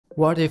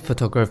What if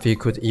photography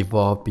could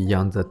evolve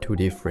beyond the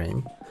 2D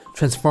frame,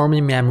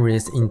 transforming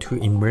memories into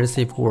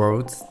immersive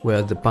worlds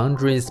where the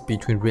boundaries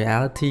between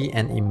reality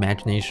and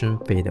imagination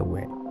fade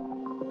away?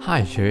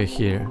 Hi, Sherry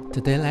here.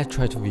 Today let's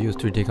try to view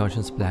 3D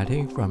Gaussian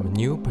Splatting from a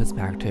new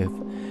perspective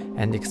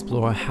and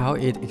explore how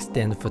it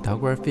extends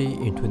photography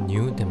into a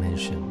new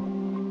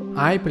dimension.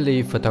 I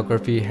believe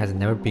photography has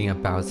never been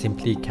about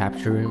simply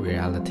capturing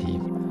reality.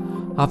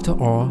 After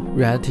all,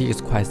 reality is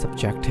quite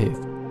subjective.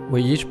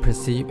 We each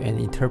perceive and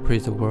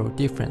interpret the world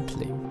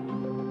differently.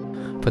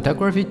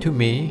 Photography to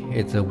me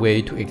is a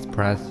way to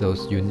express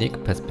those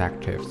unique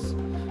perspectives,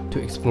 to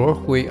explore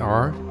who we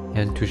are,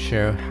 and to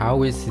share how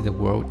we see the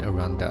world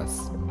around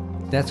us.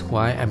 That's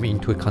why I'm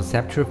into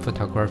conceptual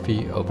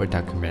photography over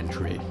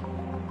documentary.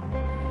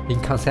 In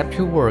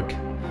conceptual work,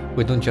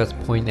 we don't just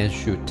point and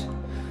shoot.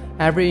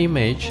 Every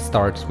image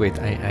starts with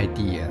an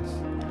idea.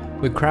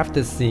 We craft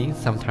the scene,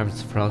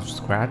 sometimes from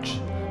scratch,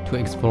 to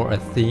explore a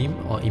theme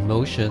or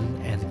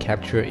emotion and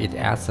capture its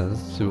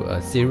essence through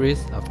a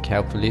series of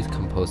carefully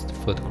composed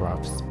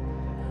photographs.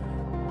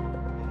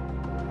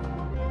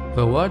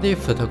 But what if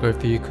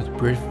photography could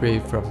break free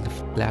from the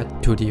flat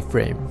 2D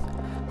frame?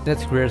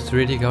 That's where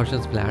 3D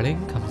Gaussian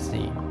Splatting comes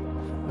in.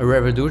 A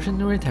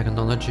revolutionary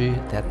technology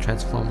that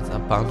transforms a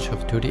bunch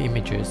of 2D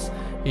images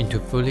into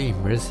fully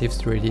immersive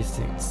 3D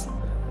scenes.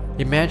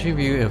 Imagine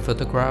viewing a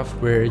photograph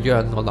where you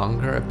are no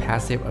longer a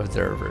passive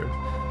observer.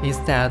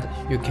 Instead,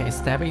 you can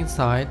step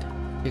inside,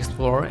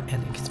 explore,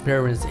 and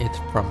experience it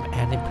from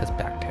any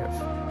perspective.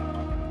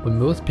 When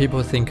most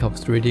people think of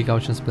 3D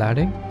Gaussian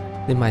Splatting,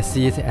 they might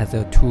see it as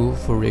a tool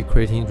for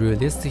recreating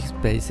realistic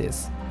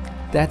spaces.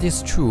 That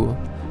is true,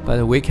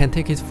 but we can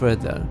take it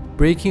further,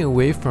 breaking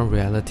away from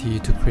reality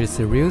to create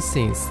surreal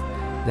scenes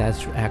that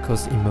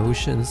echoes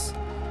emotions,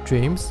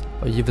 dreams,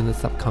 or even the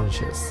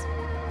subconscious.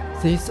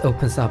 This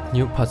opens up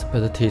new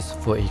possibilities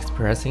for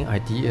expressing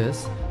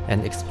ideas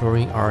and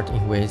exploring art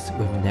in ways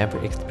we've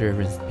never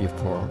experienced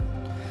before.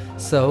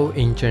 So,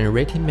 in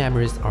Generating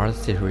Memories art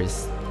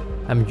series,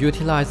 I'm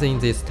utilizing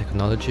this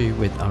technology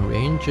with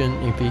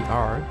Reimagined in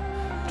VR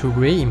to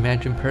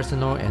reimagine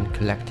personal and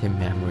collective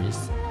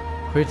memories,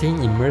 creating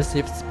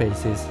immersive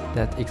spaces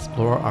that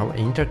explore our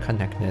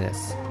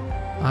interconnectedness.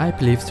 I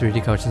believe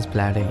 3D Gaussian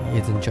Splatting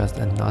isn't just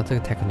another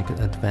technical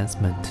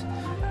advancement.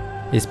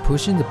 It's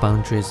pushing the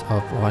boundaries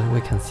of what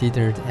we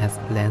considered as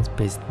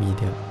lens-based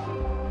medium.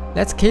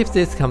 Let's keep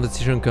this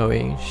conversation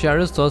going. Share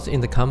your thoughts in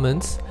the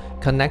comments,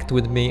 connect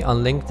with me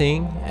on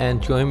LinkedIn,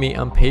 and join me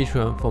on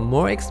Patreon for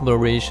more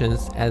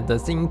explorations at the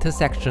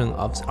intersection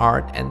of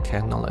art and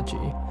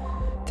technology.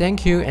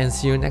 Thank you and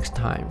see you next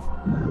time.